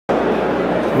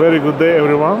Very good day,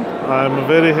 everyone. I'm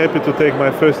very happy to take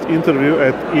my first interview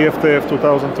at IFTF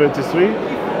 2023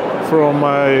 from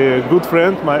my good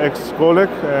friend, my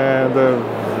ex-colleague, and a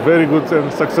very good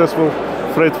and successful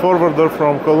freight forwarder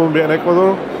from Colombia and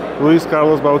Ecuador,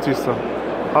 Carlos Bautista.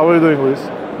 How are you doing, Luis?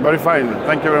 Very fine,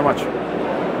 thank you very much.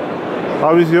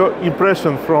 How is your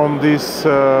impression from this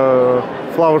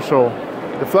flower show?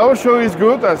 The flower show is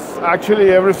good, as actually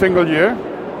every single year.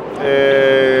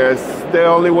 It's the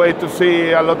only way to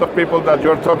see a lot of people that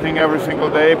you're talking every single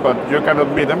day, but you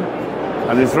cannot meet them.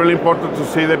 And it's really important to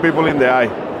see the people in the eye.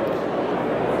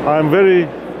 I'm very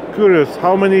curious,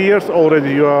 how many years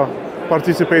already you are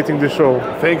participating in the show?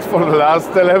 Thanks for the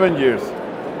last 11 years.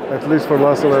 At least for the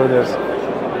last 11 years.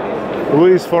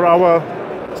 Luis, for our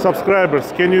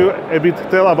subscribers, can you a bit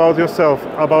tell about yourself,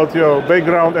 about your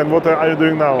background and what are you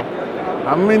doing now?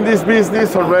 I'm in this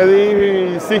business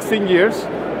already 16 years,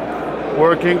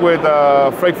 working with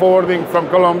freight forwarding from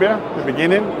Colombia. The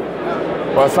beginning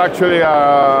was actually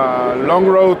a long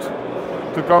road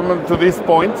to come to this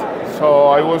point. So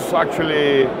I was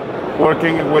actually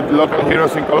working with local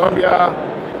heroes in Colombia.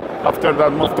 After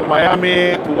that, moved to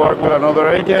Miami to work with another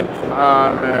agent,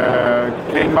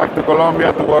 and came back to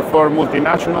Colombia to work for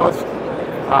multinationals,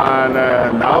 and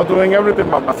now doing everything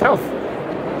by myself.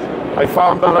 I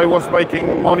found that I was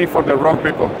making money for the wrong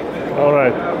people. All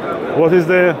right. What is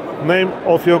the name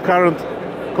of your current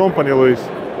company, Luis?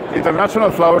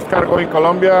 International Flowers Cargo in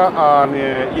Colombia and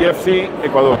IFC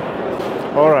Ecuador.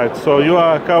 All right. So you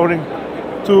are covering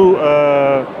two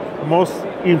most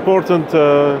important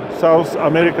South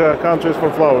America countries for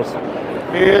flowers.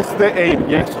 It's the aim,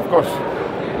 yes, of course.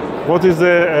 What is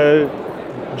the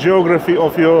geography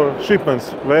of your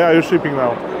shipments? Where are you shipping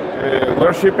now?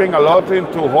 We're shipping a lot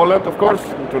into Holland, of course,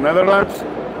 into Netherlands.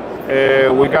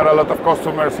 We got a lot of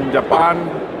customers in Japan,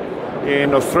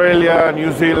 in Australia,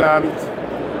 New Zealand,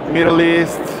 Middle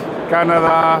East,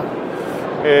 Canada.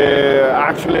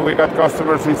 Actually, we got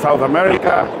customers in South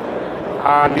America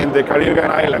and in the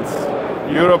Caribbean islands.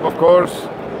 Europe, of course.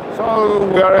 So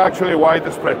we are actually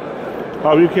widespread.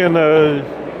 How you can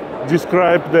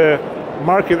describe the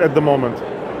market at the moment?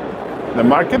 The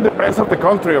market depends on the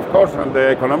country, of course, and the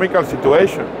economical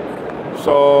situation.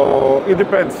 So it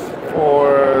depends.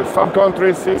 For some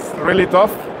countries, it's really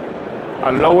tough,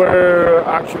 and lower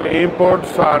actually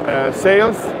imports and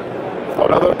sales. For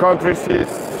other countries,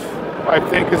 I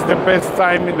think it's the best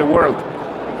time in the world.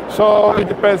 So it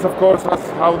depends, of course, on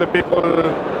how the people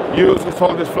use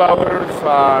all these flowers,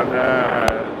 and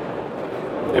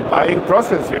the buying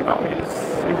process,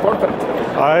 is important.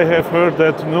 I have heard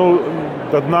that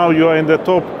now you are in the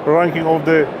top ranking of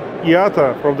the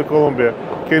IATA from the Colombia.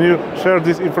 Can you share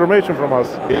this information from us?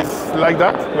 It's like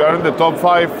that. We are in the top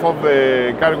 5 of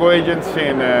the cargo agents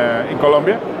in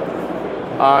Colombia.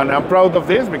 And I'm proud of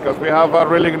this because we have a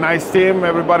really nice team.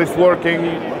 Everybody's working.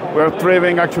 We're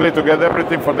striving actually to get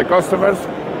everything for the customers.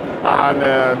 And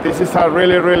this is a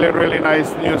really, really, really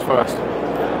nice news for us.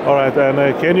 All right.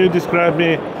 And can you describe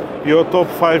me your top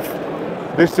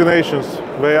 5 destinations?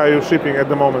 Where are you shipping at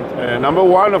the moment? Number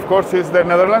 1, of course, is the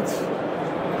Netherlands.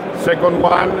 Second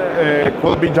one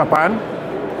could be Japan.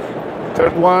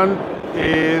 Third one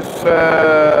is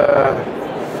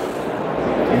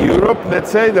Europe, let's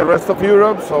say, the rest of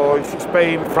Europe. So it's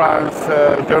Spain, France,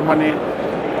 Germany.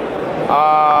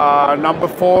 Number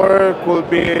 4 could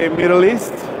be Middle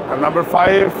East. And number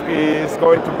 5 is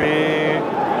going to be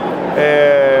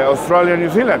Australia, New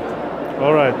Zealand.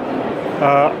 All right.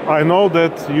 I know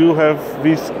that you have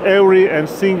with every and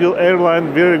single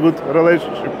airline very good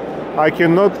relationship. I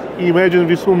cannot imagine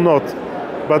with whom not.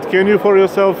 But can you for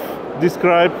yourself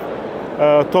describe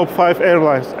top 5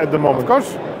 airlines at the moment? Of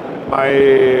course. My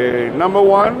number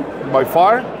 1 by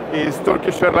far is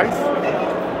Turkish Airlines.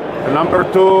 Number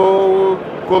 2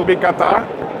 could be Qatar.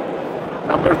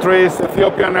 Number 3 is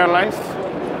Ethiopian Airlines.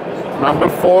 Number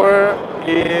 4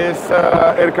 is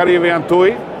Air Caribbean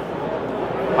TUI.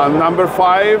 And number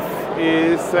 5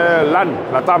 is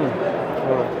LATAM.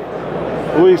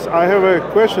 Luis, I have a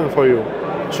question for you.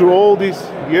 Through all these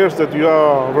years that you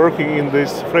are working in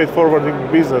this freight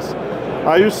forwarding business,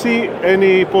 are you see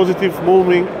any positive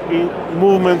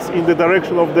movements in the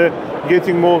direction of the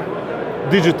getting more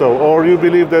digital, or you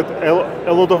believe that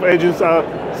a lot of agents are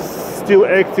still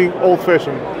acting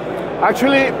old-fashioned?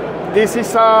 Actually, this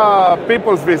is a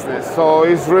people's business, so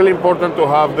it's really important to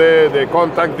have the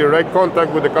direct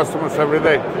contact with the customers every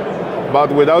day. But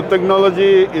without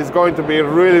technology, it's going to be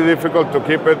really difficult to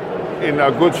keep it in a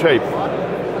good shape.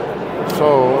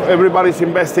 So everybody's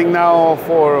investing now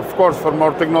of course, for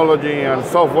more technology and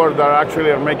software that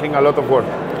actually are making a lot of work.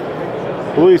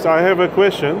 Luis, I have a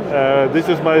question. This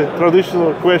is my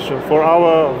traditional question for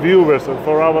our viewers and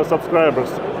for our subscribers.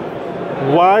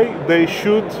 Why they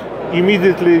should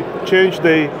immediately change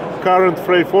their current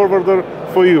freight forwarder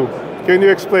for you? Can you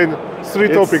explain three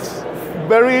topics?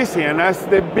 Very easy, and as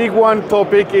the big one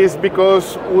topic is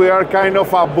because we are kind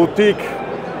of a boutique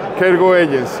cargo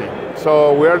agency.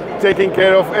 So we are taking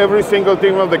care of every single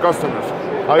thing of the customers.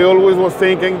 I always was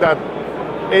thinking that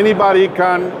anybody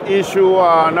can issue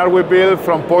an RW bill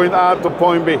from point A to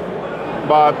point B.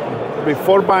 But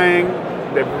before buying,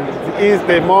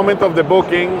 the moment of the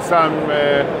bookings and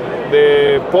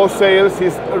the post-sales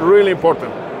is really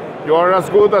important. You are as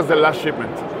good as the last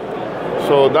shipment.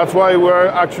 So that's why we're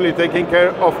actually taking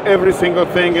care of every single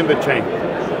thing in the chain.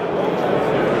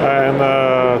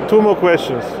 And two more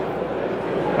questions.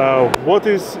 What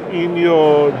is in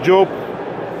your job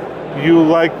you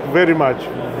like very much?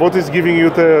 What is giving you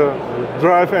the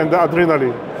drive and the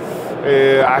adrenaline?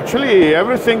 Actually,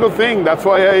 every single thing. That's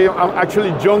why I'm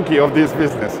actually junkie of this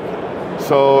business.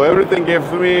 So everything gives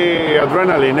me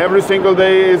adrenaline. Every single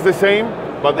day is the same,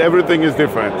 but everything is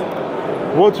different.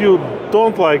 What you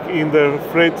don't like in the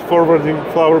freight forwarding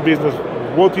flower business,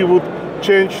 what you would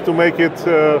change to make it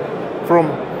from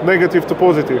negative to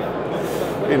positive?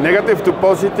 Negative to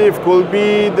positive could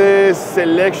be the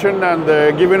selection and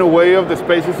the giving away of the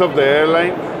spaces of the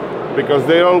airline, because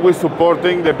they're always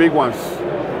supporting the big ones.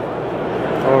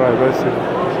 All right, I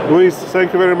see. Luis,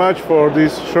 thank you very much for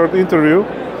this short interview.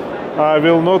 I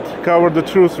will not cover the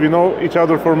truth. We know each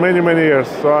other for many, many years.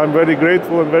 So I'm very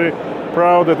grateful and very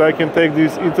proud that I can take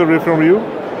this interview from you.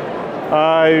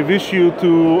 I wish you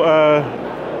to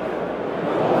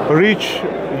reach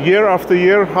year after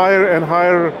year higher and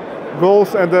higher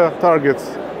goals and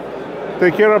targets.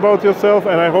 Take care about yourself,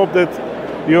 and I hope that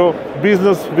your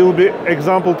business will be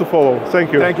example to follow.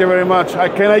 Thank you. Thank you very much.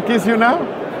 Can I kiss you now?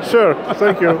 Sure,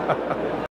 thank you.